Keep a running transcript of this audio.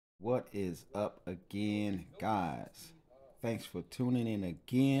What is up again, guys? Thanks for tuning in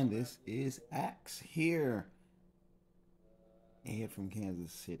again. This is Axe here, Ed from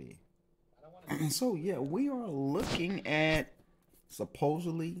Kansas City. So, yeah, we are looking at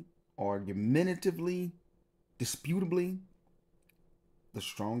supposedly, argumentatively, disputably, the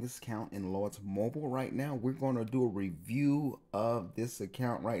strongest account in Lord's Mobile right now. We're going to do a review of this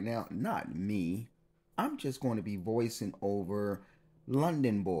account right now. Not me. I'm just going to be voicing over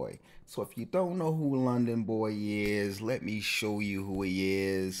London Boy. So if you don't know who London Boy is, let me show you who he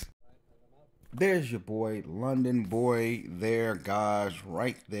is. There's your boy, London Boy, there, guys,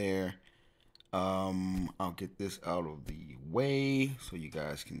 right there. I'll get this out of the way so you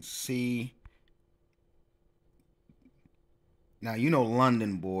guys can see. Now, you know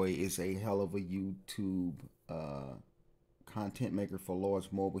London Boy is a hell of a YouTube content maker for Lords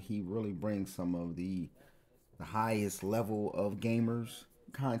Mobile. He really brings some of the highest level of gamers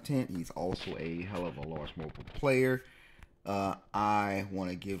content. He's also a hell of a Lords Mobile player. I want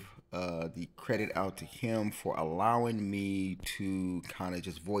to give the credit out to him for allowing me to kind of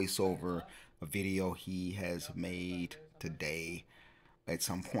just voice over a video he has made today at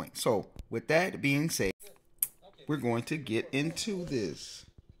some point. So with that being said, we're going to get into this.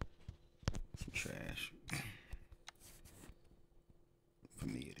 Some trash. For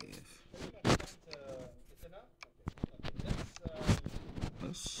me it is.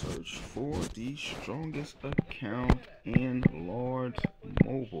 Let's search for the strongest account in Lords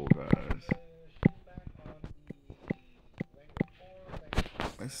Mobile, guys.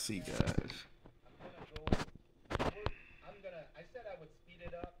 Let's see, guys.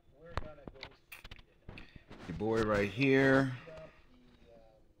 Your boy right here.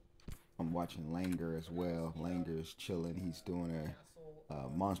 I'm watching Langer as well. Langer is chilling. He's doing a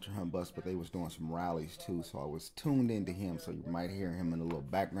Monster Hunt bus, but they was doing some rallies too, so I was tuned into him, so you might hear him in a little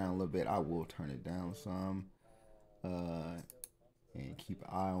background a little bit. I will turn it down some and keep an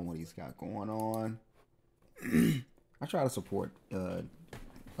eye on what he's got going on. I try to support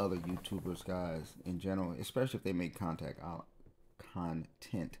other YouTubers, guys, in general, especially if they make content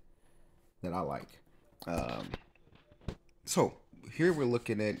that I like. So here we're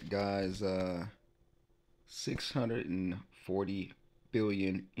looking at, guys, 640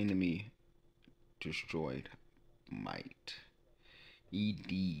 billion enemy destroyed might.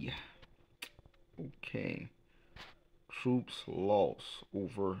 ED. Okay. Troops lost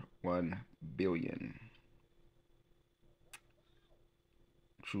over 1 billion.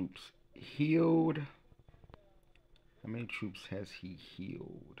 Troops healed. How many troops has he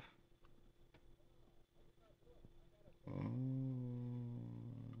healed?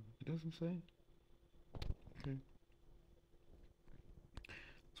 It doesn't say. Okay.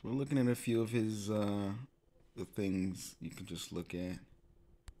 So we're looking at a few of his the things you can just look at.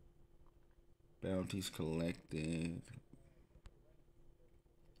 Bounties collected.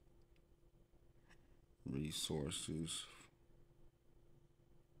 Resources.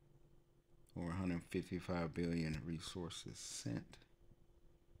 Or 155 billion resources sent.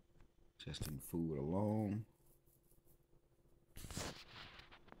 Just in food alone.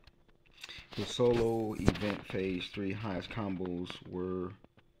 The solo event phase 3 highest combos were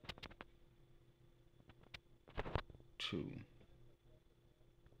 2.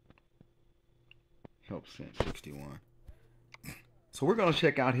 Help sent 61. So we're gonna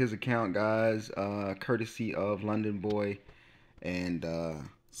check out his account, guys, courtesy of London Boy, and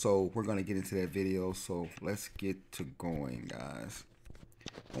so we're gonna get into that video. So let's get to going, guys.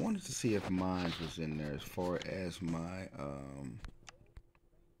 I wanted to see if mine was in there as far as my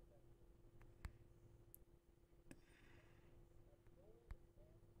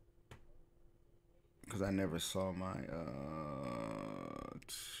because I never saw my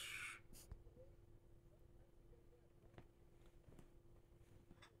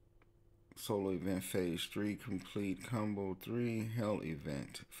solo event phase 3 complete combo 3 hell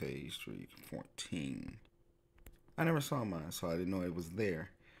event phase 3 14. I never saw mine, so I didn't know it was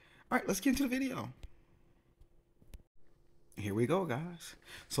there. All right, let's get into the video. Here we go, guys.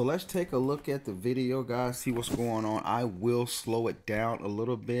 So let's take a look at the video, guys, see what's going on. I will slow it down a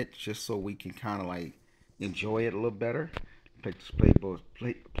little bit just so we can kind of like enjoy it a little better.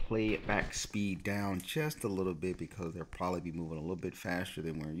 Play it back speed down just a little bit because they'll probably be moving a little bit faster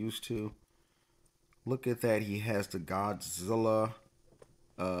than we're used to. Look at that. He has the Godzilla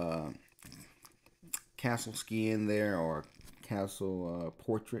castle skin there, or castle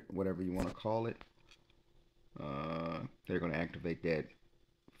portrait, whatever you want to call it. They're going to activate that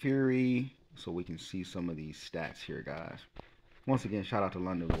Fury so we can see some of these stats here, guys. Once again, shout out to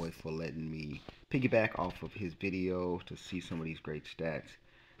London Boy for letting me piggyback off of his video to see some of these great stats.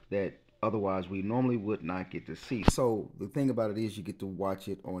 that otherwise we normally would not get to see. So the thing about it is you get to watch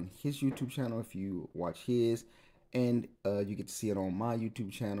it on his YouTube channel if you watch his, and you get to see it on my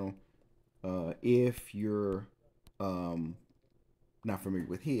YouTube channel if you're um, not familiar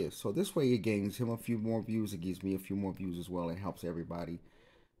with his. So this way it gains him a few more views. It gives me a few more views as well. It helps everybody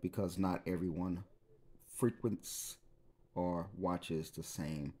because not everyone frequents or watches the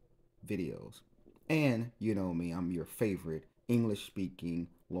same videos. And you know me, I'm your favorite English speaking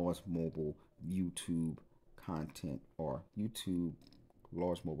Lars Mobile YouTube content or YouTube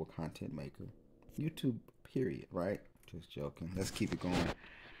Lars Mobile content maker. YouTube period, right? Just joking. Let's keep it going.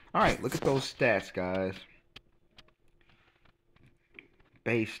 All right, look at those stats, guys.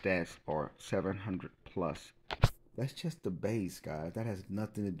 Base stats are 700 plus. That's just the base, guys. That has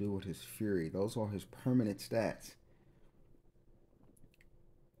nothing to do with his fury. Those are his permanent stats.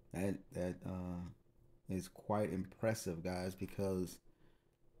 That is quite impressive, guys, because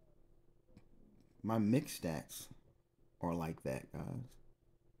my mixed stats are like that, guys.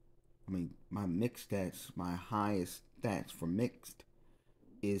 I mean, my mixed stats, my highest stats for mixed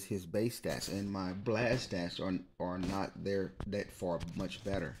is his base stats, and my blast stats are not there that far much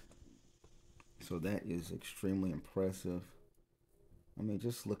better. So that is extremely impressive. I mean,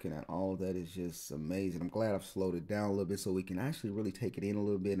 just looking at all of that is just amazing. I'm glad I've slowed it down a little bit so we can actually really take it in a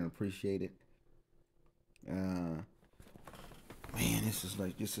little bit and appreciate it. Man, this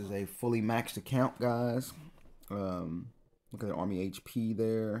is a fully maxed account, guys. Look at the Army HP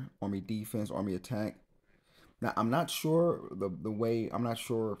there, Army defense, Army attack. Now I'm not sure I'm not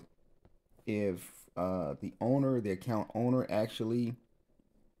sure if the account owner actually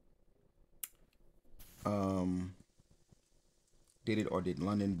did it, or did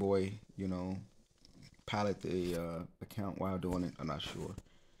London Boy, pilot the account while doing it. I'm not sure.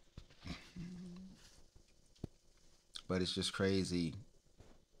 But it's just crazy.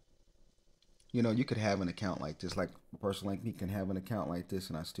 You could have an account like this, like a person like me can have an account like this,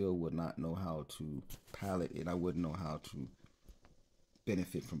 and I still would not know how to pilot it. I wouldn't know how to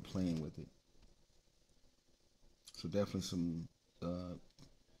benefit from playing with it. So definitely some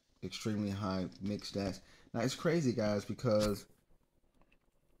extremely high mixed stats. Now it's crazy, guys, because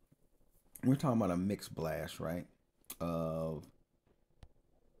we're talking about a mixed blast, right? Of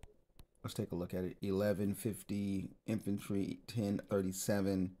let's take a look at it. 1150 infantry,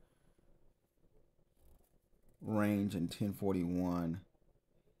 1037 range, and 1041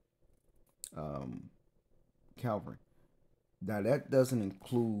 cavalry. Now that doesn't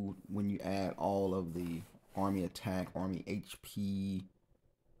include when you add all of the army attack, army HP,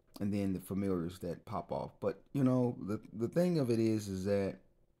 and then the familiars that pop off. But the thing of it is that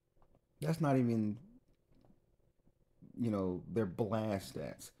that's not even their blast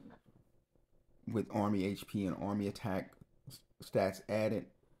stats with army HP and army attack stats added.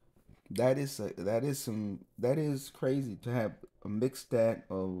 That is crazy to have a mixed stat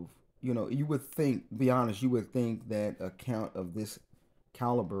of you would think, be honest, you would think that a count of this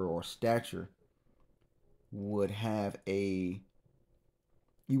caliber or stature would have a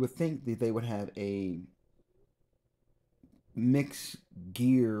you would think that they would have a mixed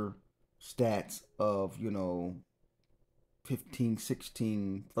gear stats of 15,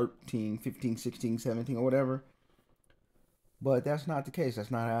 16, 13, 15, 16, 17, or whatever. But that's not the case.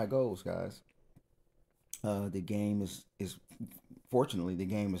 That's not how it goes, guys. The game is fortunately the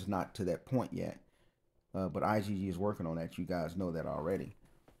game is not to that point yet. But IGG is working on that. You guys know that already.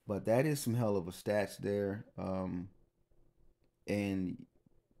 But that is some hell of a stats there. And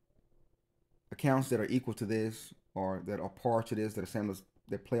accounts that are equal to this, or that are par to this,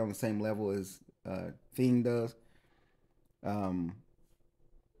 that play on the same level as Feng does,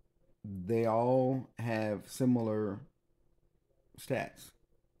 they all have similar stats.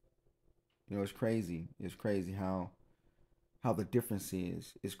 It's crazy. It's crazy how the difference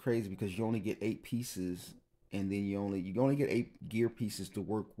is. It's crazy because you only get 8 pieces, and then you only get 8 gear pieces to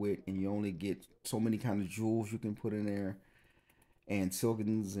work with, and you only get so many kind of jewels you can put in there, and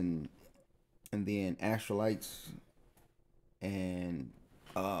silkins, and then astrolites, and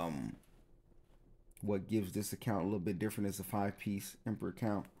what gives this account a little bit different is a 5-piece emperor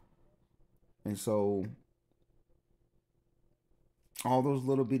account. And so all those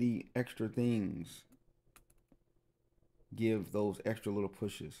little bitty extra things give those extra little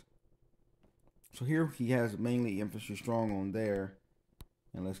pushes. So here he has mainly infantry strong on there,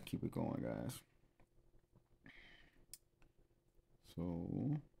 and let's keep it going, guys.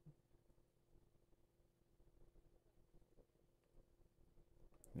 So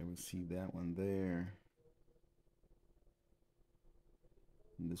there we see that one there.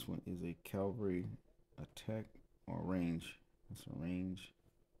 And this one is a cavalry attack or range. That's a range.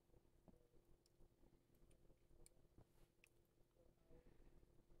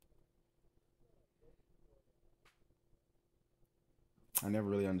 I never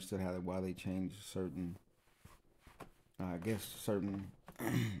really understood why they changed certain. I guess certain.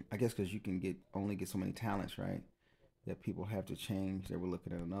 I guess because you can only get so many talents, right? That people have to change. They were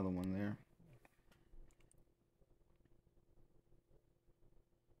looking at another one there.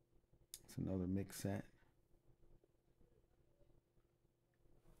 It's another mix set.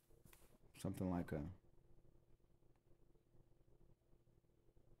 Something like a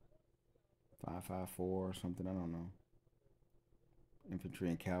 554 or something. I don't know. Infantry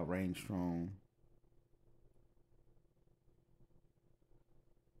and Cal range strong.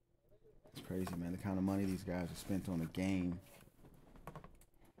 It's crazy, man. The kind of money these guys have spent on a game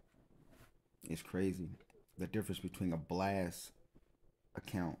is crazy. The difference between a blast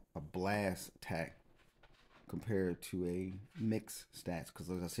account, a blast attack, compared to a mix stats. Because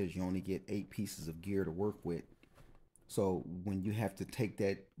as I said, you only get 8 pieces of gear to work with. So when you have to take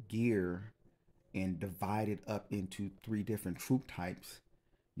that gear and divide it up into 3 different troop types,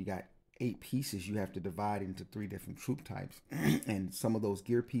 you got 8 pieces you have to divide into 3 different troop types. And some of those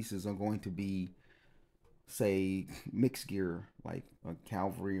gear pieces are going to be, say, mixed gear, like a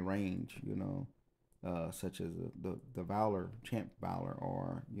cavalry range, such as the Valor, Champ Valor,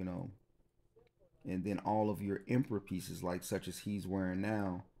 or, and then all of your Emperor pieces, like such as he's wearing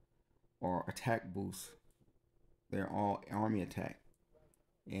now, or attack boosts. They're all army attack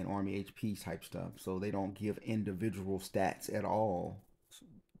and army HP type stuff. So they don't give individual stats at all.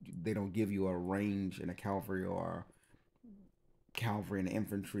 They don't give you a range in a cavalry, or cavalry and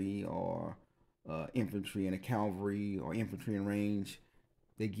infantry, or infantry and a cavalry, or infantry and range.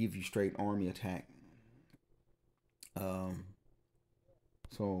 They give you straight army attack.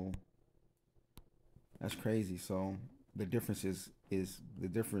 So that's crazy. So the difference is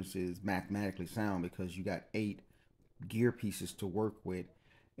mathematically sound, because you got 8 gear pieces to work with,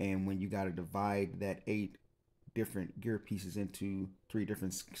 and when you got to divide that 8 different gear pieces into 3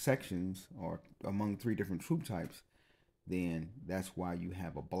 different sections, or among 3 different troop types, then that's why you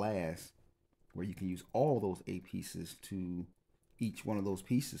have a blast where you can use all those 8 pieces. To each one of those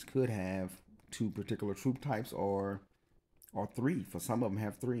pieces could have 2 particular troop types, or 3. For some of them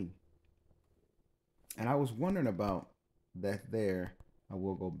have 3. And I was wondering about that there. I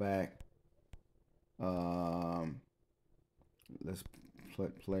will go back. Let's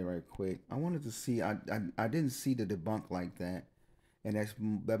play right quick. I wanted to see. I didn't see the debunk like that, and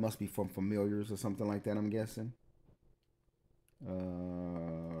that must be from familiars or something like that, I'm guessing.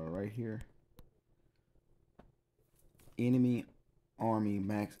 Right here. Enemy army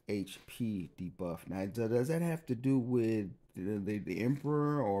max HP debuff. Now, does that have to do with the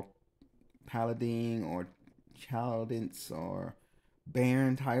Emperor, or Paladin, or Chaldence, or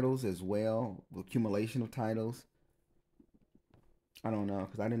Baron titles as well? Accumulation of titles. I don't know,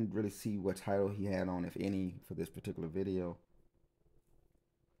 because I didn't really see what title he had on, if any, for this particular video.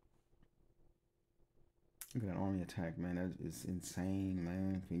 Look at that army attack, man. That is insane,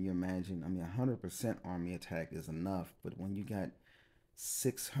 man. Can you imagine? I mean, 100% army attack is enough, but when you got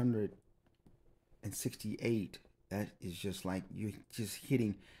 668, that is just like you're just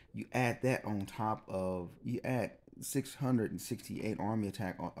hitting. You add that on top of, you add 668 army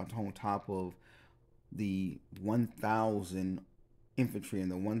attack on top of the 1,000 infantry and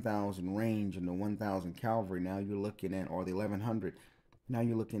the 1,000 range and the 1,000 cavalry. Now you're looking at, or the 1,100. Now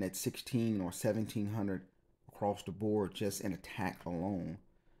you're looking at 16 or 1,700 across the board just in attack alone.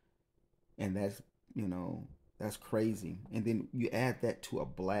 And that's crazy. And then you add that to a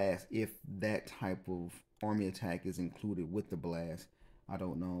blast, if that type of army attack is included with the blast. I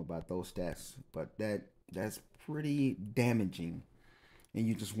don't know about those stats, but that's pretty damaging. And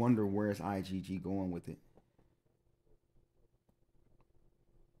you just wonder, where's IGG going with it?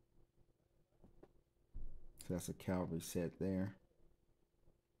 So that's a cavalry set there.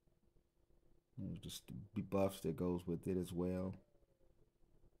 There's just buffs that goes with it as well.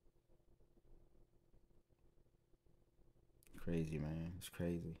 Crazy, man. It's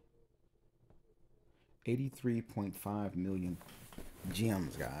crazy. 83.5 million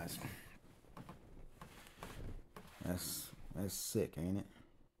gems, guys. That's sick, ain't it?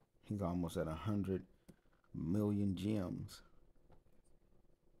 He's almost at 100 million gems.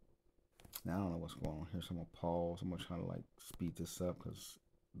 Now I don't know what's going on here, so I'm gonna pause. I'm gonna try to like speed this up, because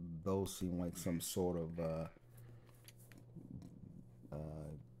those seem like some sort of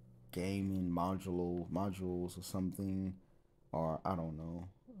gaming modules or something, or I don't know,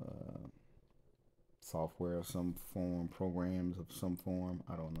 software of some form, programs of some form.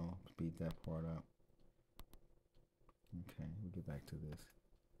 I don't know. Speed that part up. Okay, we'll get back to this.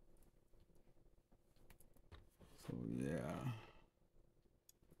 So yeah,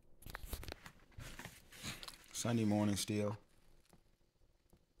 Sunday morning still.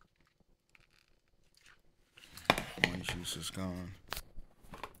 juice is gone.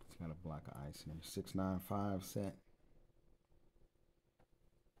 It's got a block of ice in there. 695 set.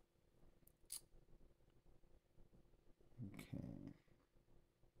 Okay.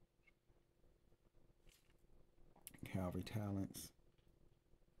 Calvary talents.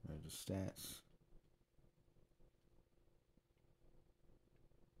 There's the stats.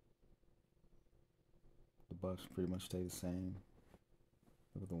 The buffs pretty much stay the same.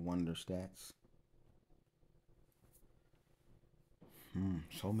 Look at the wonder stats.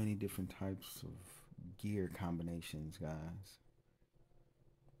 So many different types of gear combinations, guys.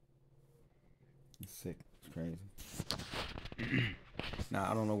 It's sick. It's crazy.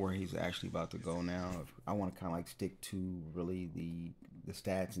 Now I don't know where he's actually about to go now. I want to kind of like stick to really the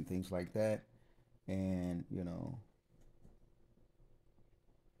stats and things like that, and you know,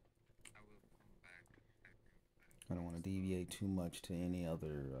 I don't want to deviate too much to any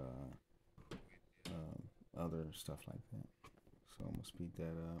other stuff like that. So I'm gonna speed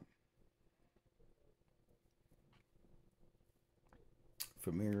that up.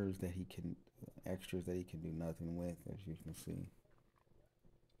 For mirrors that he can, extras that he can do nothing with, as you can see.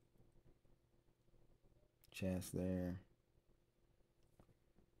 Chest there.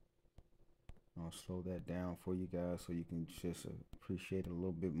 I'll slow that down for you guys so you can just appreciate it a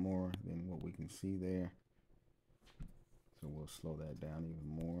little bit more than what we can see there. So we'll slow that down even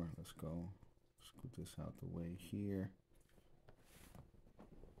more. Let's go. Scoot this out the way here.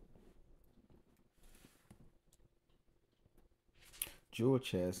 Jewel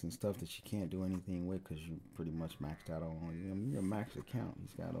chests and stuff that you can't do anything with because you pretty much maxed out on your max account.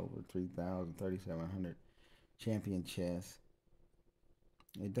 He's got over 3,000, 3,700 champion chests.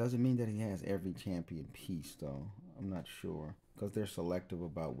 It doesn't mean that he has every champion piece though. I'm not sure because they're selective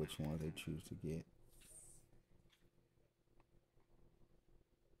about which ones they choose to get.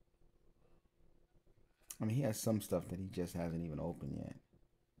 I mean, he has some stuff that he just hasn't even opened yet.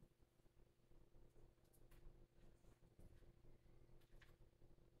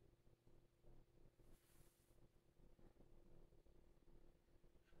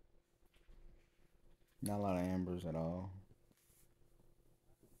 Not a lot of ambers at all.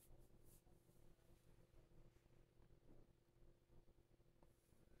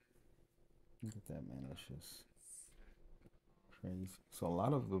 Look at that, man. That's just crazy. So a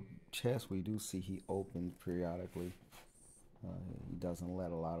lot of the chests we do see he opens periodically. He doesn't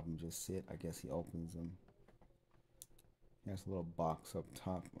let a lot of them just sit. I guess he opens them. He has a little box up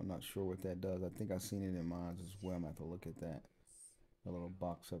top. I'm not sure what that does. I think I've seen it in mine as well. I'm going to have to look at that. A little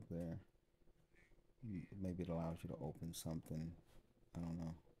box up there. Maybe it allows you to open something. I don't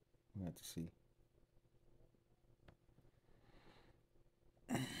know. We'll have to see.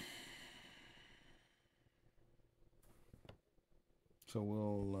 So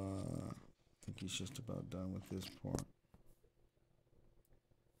I think he's just about done with this part.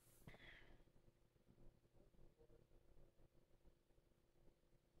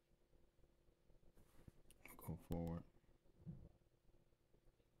 Go forward.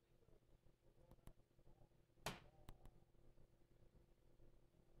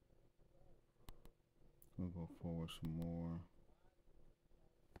 We'll go forward some more.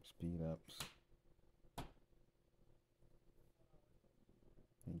 Speed ups.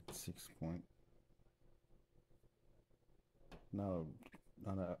 6 point. Not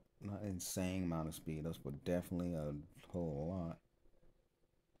not insane amount of speed ups, but definitely a whole lot.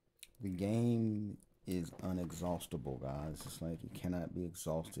 The game is unexhaustible, guys. It's like it cannot be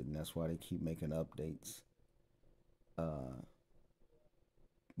exhausted, and that's why they keep making updates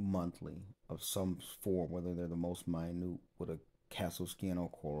monthly of some form, whether they're the most minute with a castle skin or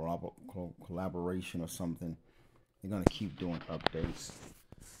collaboration or something. They're gonna keep doing updates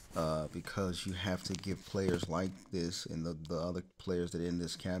because you have to give players like this and the other players that are in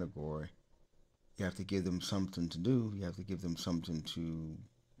this category. You have to give them something to do. You have to give them something to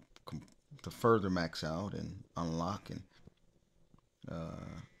further max out and unlock. And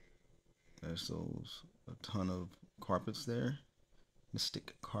there's those a ton of carpets there,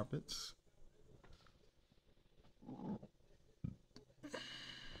 mystic carpets.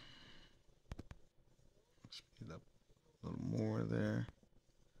 Speed up a little more there.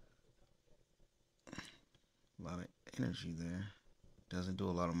 A lot of energy there. Doesn't do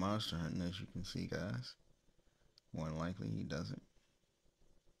a lot of monster hunting, as you can see, guys. More than likely, he doesn't.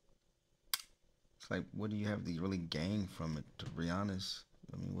 It's like, what do you have to really gain from it, to be honest?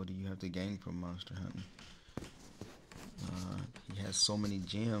 I mean, what do you have to gain from monster hunting? He has so many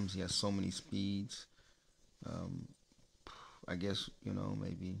gems. He has so many speeds. I guess,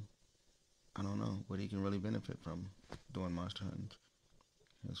 maybe, I don't know what he can really benefit from doing monster hunting.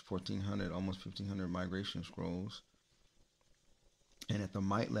 He has 1,400, almost 1,500 migration scrolls. And at the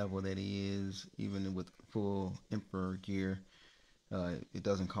might level that he is, even with full Emperor gear, it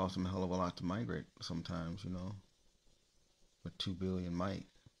doesn't cost him a hell of a lot to migrate sometimes, with 2 billion might.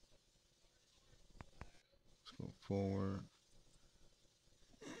 Let's go forward.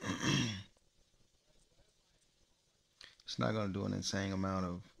 It's not going to do an insane amount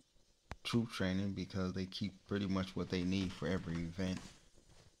of troop training because they keep pretty much what they need for every event,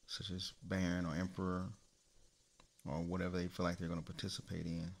 such as Baron or Emperor or whatever they feel like they're going to participate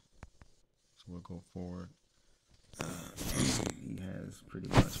in. So we'll go forward. He has pretty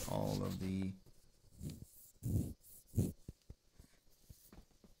much all of the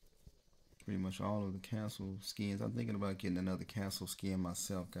castle skins. I'm thinking about getting another castle skin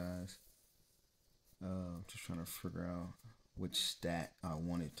myself, guys. Just trying to figure out which stat I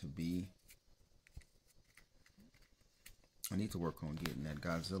want it to be. I need to work on getting that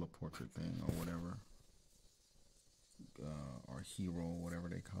Godzilla portrait thing or whatever, or hero, whatever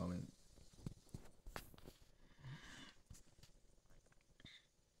they call it.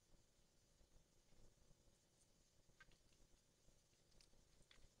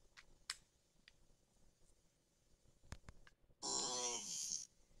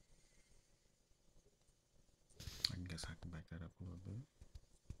 I guess I can back that up a little bit.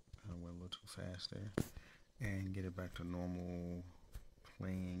 I went a little too fast there. And get it back to normal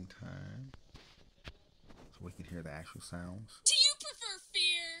playing time so we can hear the actual sounds. Do you prefer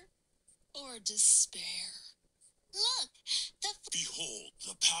fear or despair? Look, behold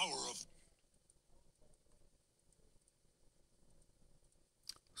the power of...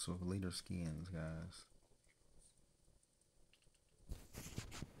 So leader skins, guys.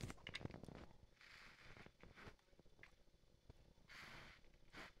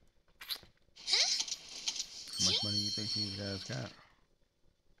 How much money do you think these guys got?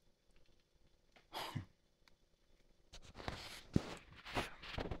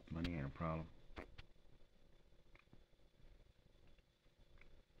 Money ain't a problem.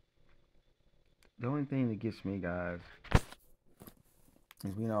 The only thing that gets me, guys,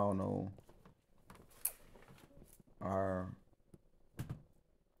 is we all know our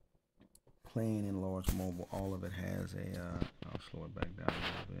playing in large mobile, all of it has a, I'll slow it back down a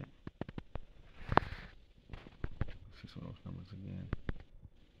little bit. Let's see some of those numbers again.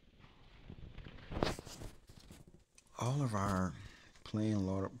 All of our playing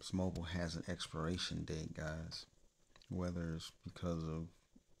large mobile has an expiration date, guys. Whether it's because of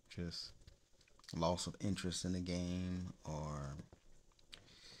just loss of interest in the game or,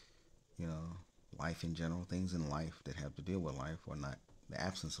 life in general, things in life that have to deal with life or not, the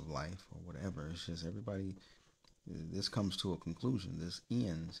absence of life or whatever. It's just everybody, this comes to a conclusion. This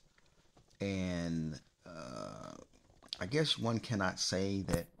ends. And I guess one cannot say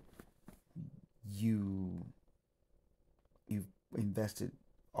that you've invested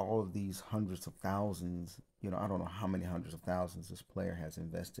all of these hundreds of thousands. I don't know how many hundreds of thousands this player has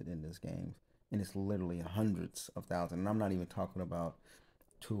invested in this game. And it's literally hundreds of thousands. And I'm not even talking about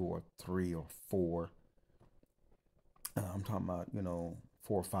 2 or 3 or 4. I'm talking about,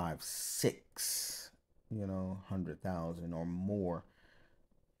 4, 5, 6, 100,000 or more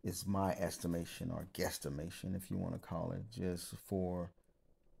is my estimation or guesstimation, if you want to call it, just for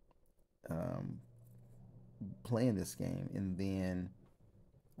playing this game. And then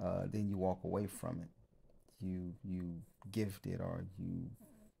you walk away from it. You gift it or you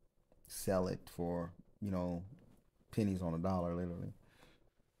sell it for, pennies on a dollar, literally.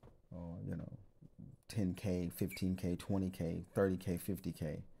 Or, 10K, 15K, 20K, 30K,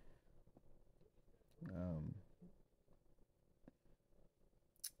 50K.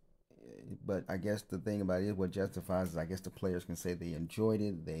 But I guess the thing about it is what justifies is I guess the players can say they enjoyed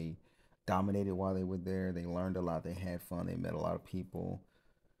it, they dominated while they were there, they learned a lot, they had fun, they met a lot of people.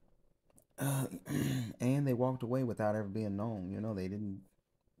 And they walked away without ever being known. They didn't,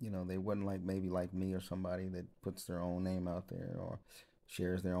 they wasn't like maybe like me or somebody that puts their own name out there or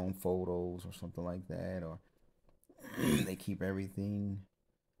shares their own photos or something like that, or they keep everything.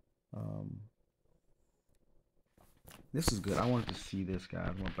 This is good. I wanted to see this, guys.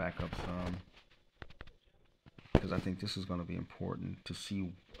 I'm going to back up some because I think this is going to be important to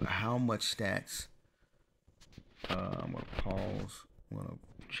see how much stats. I'm going to pause. I'm going to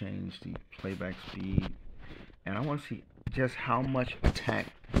change the playback speed. And I want to see just how much attack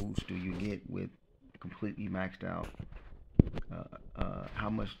boost do you get with completely maxed out. How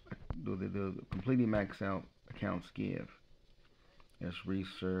much do the completely maxed out accounts give? There's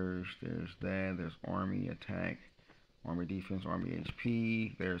research, there's that, there's army attack, army defense, army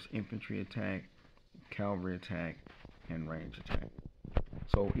HP, there's infantry attack, cavalry attack, and range attack.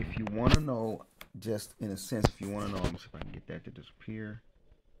 So if you want to know just in a sense, if you want to know, let me see if I can get that to disappear.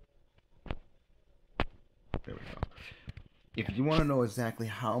 There we go. If you want to know exactly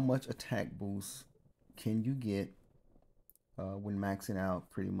how much attack boost can you get when maxing out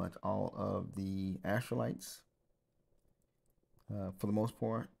pretty much all of the Astrolites, for the most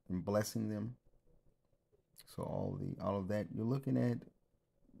part, and blessing them. So all of that, you're looking at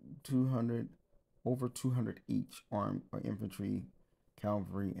 200, over 200 each arm or infantry,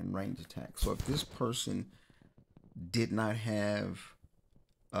 cavalry, and range attack. So if this person did not have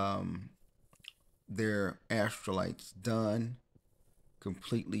their Astrolites done,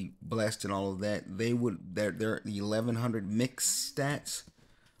 completely blessed and all of that, they would their 1100 mixed stats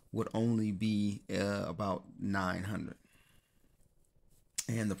would only be about 900.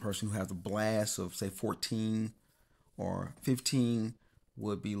 And the person who has a blast of say 14 or 15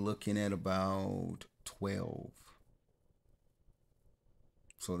 would be looking at about 12.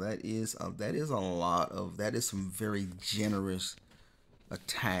 So that is a lot of, that is some very generous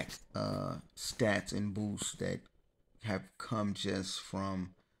attack stats and boosts that have come just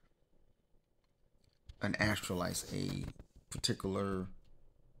from an Astrolites, a particular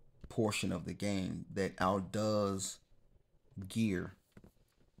portion of the game that outdoes gear.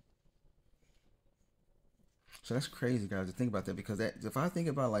 So that's crazy, guys, to think about that, because that, if I think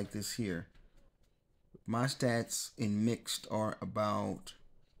about like this here, my stats in mixed are about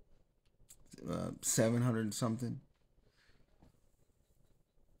 700 and something.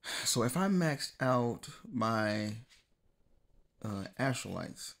 So if I maxed out my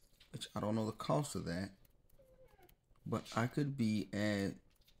Astrolites, which I don't know the cost of that, but I could be at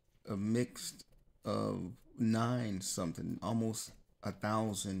a mixed of 9 something, almost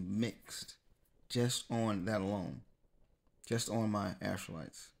 1,000 mixed, just on that alone, just on my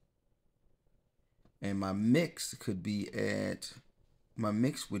Astrolites. And my mix would be at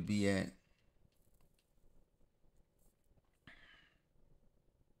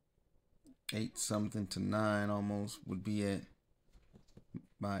 8 something to 9 almost, would be at,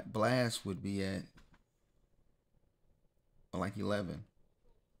 my blast would be at like 11.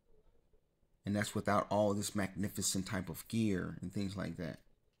 And that's without all this magnificent type of gear and things like that.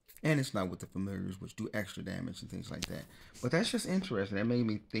 And it's not with the familiars, which do extra damage and things like that. But that's just interesting. That made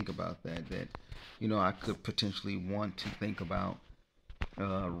me think about that, you know, I could potentially want to think about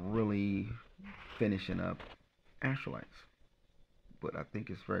really finishing up Astrolites. But I think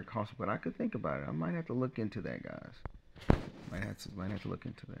it's very costly. But I could think about it. I might have to look into that, guys. Might have to look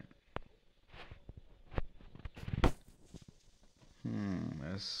into that.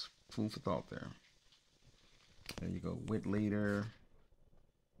 That's food for thought there. There you go. Wit leader.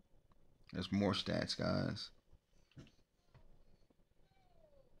 There's more stats, guys.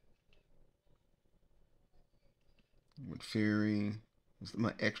 With Fury. It's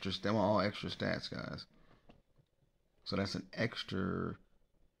my extra, them are all extra stats, guys. So that's an extra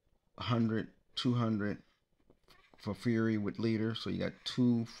 100, 200 for Fury with leader. So you got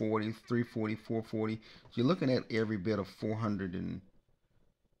 240, 340, 440. So you're looking at every bit of 400 and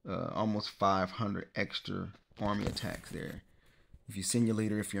almost 500 extra army attacks there. If you send your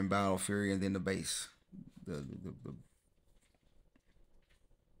leader, if you're in battle, Fury, and then the base, the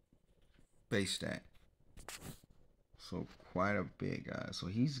base stat. So quite a bit, guys. So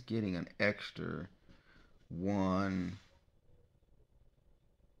he's getting an extra 1,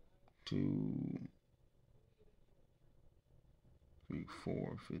 2, 3,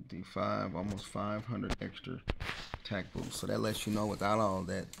 4, 55, almost 500 extra attack boost. So that lets you know without all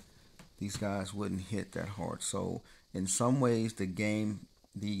that, these guys wouldn't hit that hard. So in some ways, the game,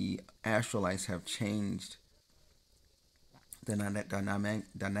 the Astrolites have changed the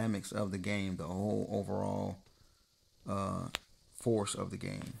dynamics of the game, the whole overall force of the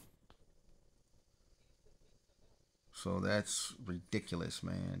game. So that's ridiculous,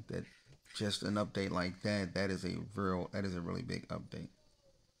 man. That just an update like that, that is a really big update.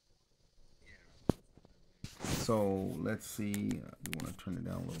 So let's see. I do want to turn it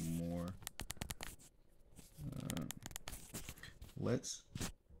down a little more. Let's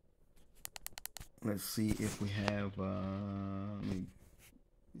see if we have. Let me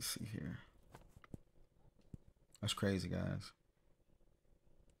see here. That's crazy, guys.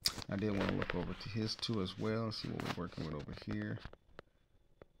 I did want to look over to his too as well. See what we're working with over here.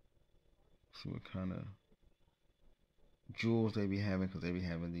 See what kind of jewels they be having, because they be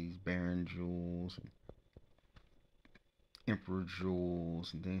having these Baron jewels, and Emperor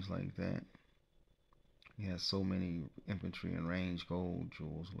jewels, and things like that. He has so many infantry and range gold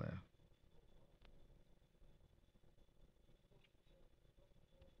jewels left.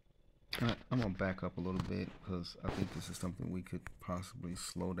 I'm gonna back up a little bit because I think this is something we could possibly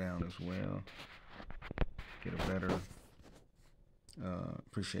slow down as well. get a better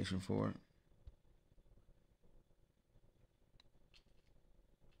appreciation for it.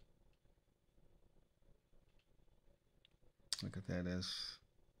 Look at that. It's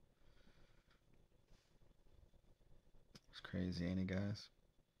crazy, ain't it, guys?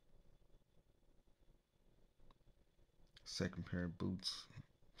 Second pair of boots,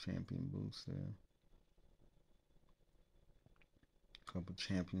 champion boots there. Couple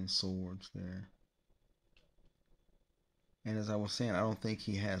champion swords there. And as I was saying, I don't think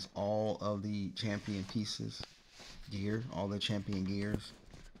he has all of the champion pieces, gear, all the champion gears.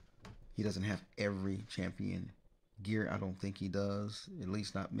 He doesn't have every champion gear. I don't think he does, at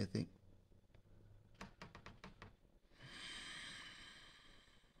least not mythic.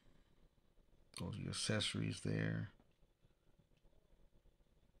 Those are your accessories there.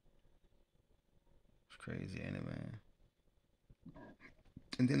 It's crazy, ain't it, man?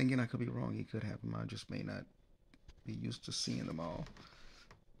 And then again, I could be wrong. He could have them. I just may not be used to seeing them all,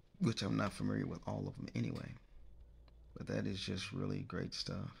 which I'm not familiar with all of them anyway. But that is just really great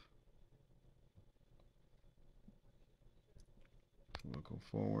stuff. We'll go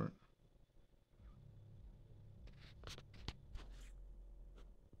forward.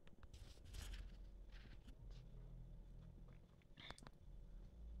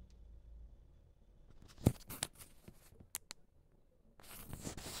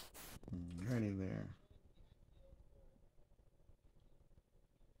 Alrighty there.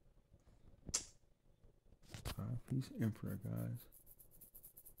 Five-piece Emperor, guys.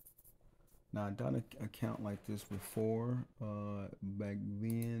 Now, I've done an account like this before. Back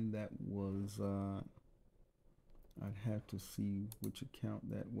then, that was, I'd have to see which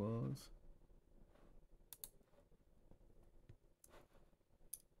account that was.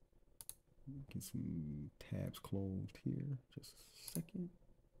 Get some tabs closed here. Just a second.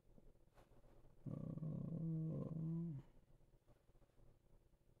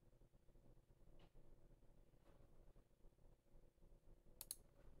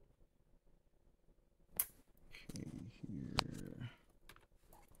 Okay, here.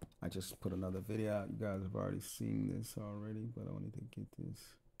 I just put another video out. You guys have already seen this already, but I wanted to get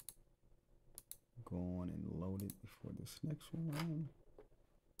this going and loaded before this next one.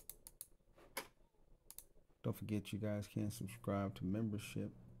 Don't forget, you guys can subscribe to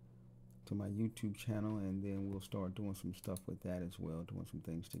membership to my YouTube channel, and then we'll start doing some stuff with that as well, doing some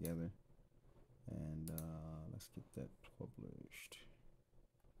things together. And let's get that published.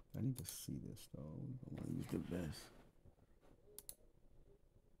 I need to see this though. I want to use the best.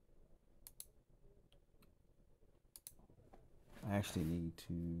 I actually need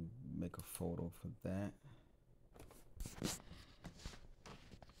to make a photo for that.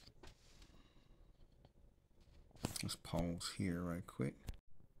 Let's pause here right quick.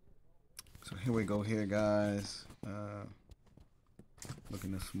 So here we go here, guys.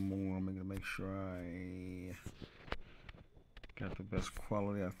 Looking at some more. I'm gonna make sure I got the best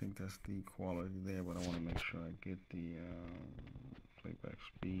quality. I think that's the quality there, but I want to make sure I get the playback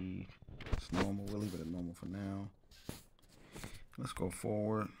speed. It's normal. We'll leave it at normal for now. Let's go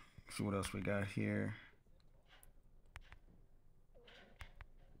forward. See what else we got here.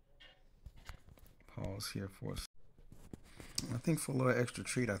 Pause here for us. I think for a little extra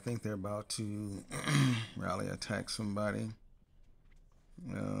treat, I think they're about to rally attack somebody.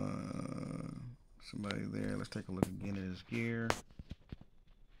 Somebody there. Let's take a look again at his gear.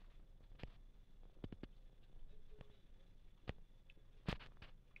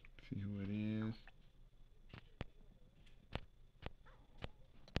 See who it is.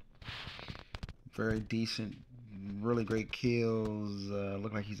 Very decent, really great kills.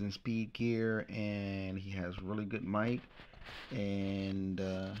 Look like he's in speed gear, and he has really good might. And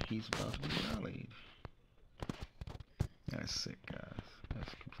he's about to be rallied. That's sick, guys.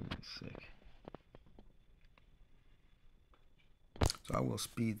 That's completely sick. So I will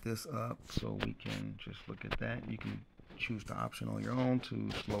speed this up so we can just look at that. You can choose the option on your own to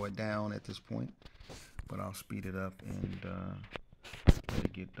slow it down at this point, but I'll speed it up and let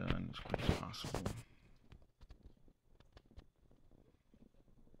it get done as quick as possible.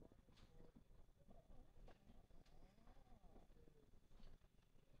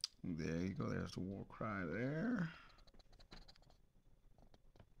 There you go. There's the war cry there.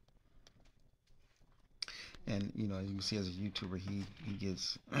 And you know, you can see as a YouTuber, he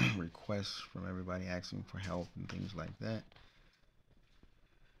gets requests from everybody asking for help and things like that,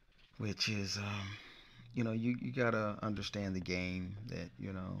 which is you know, you gotta understand the game that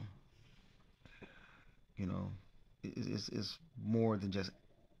you know it's more than just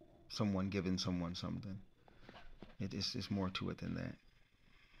someone giving someone something. It's more to it than that.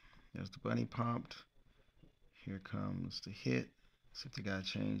 There's the bunny popped. Here comes the hit. See if the guy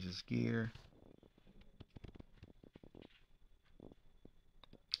changes gear.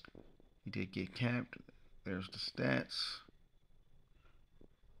 He did get capped. There's the stats.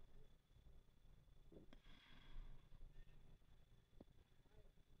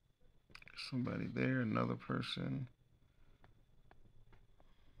 Somebody there, another person.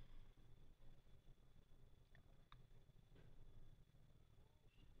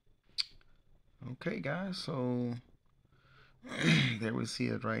 Okay, guys, so there we see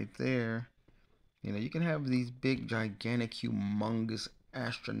it right there. You know, you can have these big, gigantic, humongous,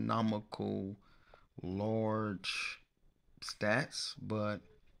 astronomical, large stats, but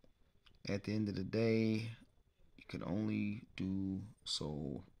at the end of the day, you can only do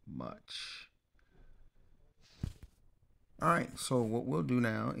so much. All right, so what we'll do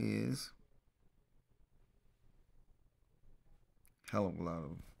now is hell of a lot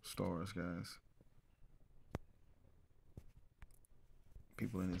of stars, guys.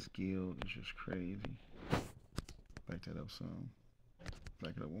 People in this guild is just crazy. Back that up some.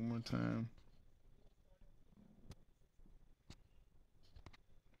 Back it up one more time.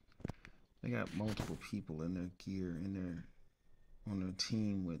 They got multiple people in their gear, on their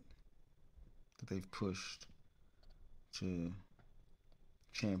team that they've pushed to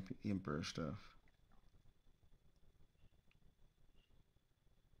champion Emperor stuff.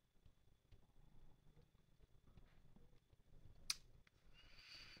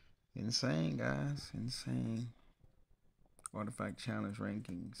 Insane, guys. Insane. Artifact challenge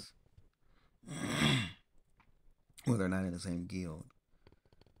rankings. Well, they're not in the same guild.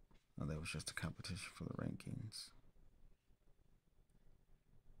 No, that was just a competition for the rankings.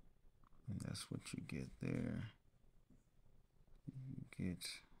 And that's what you get there. You get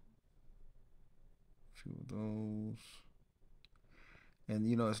a few of those. And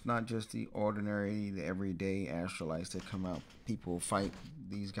you know, it's not just the ordinary, the everyday astrolites that come out. People fight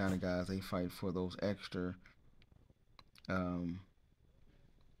these kind of guys. They fight for those extra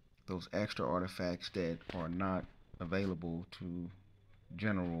artifacts that are not available to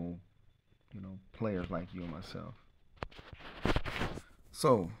general, you know, players like you and myself.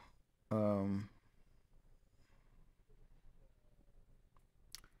 So, I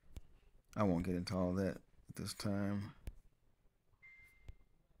won't get into all that at this time.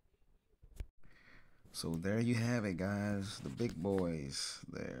 So there you have it, guys. The big boys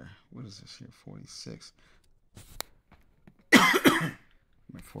there. What is this here? 46. I'm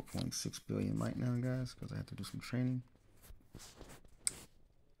at 4.6 billion right now, guys, because I have to do some training. It's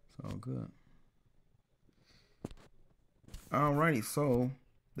all good. Alrighty, so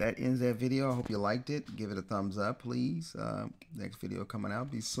that ends that video. I hope you liked it. Give it a thumbs up, please. Next video coming out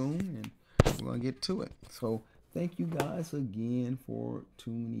be soon, and we're gonna get to it. So thank you guys again for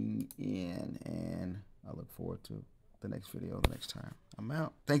tuning in, and I look forward to the next video the next time. I'm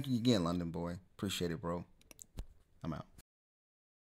out. Thank you again, London boy. Appreciate it, bro. I'm out.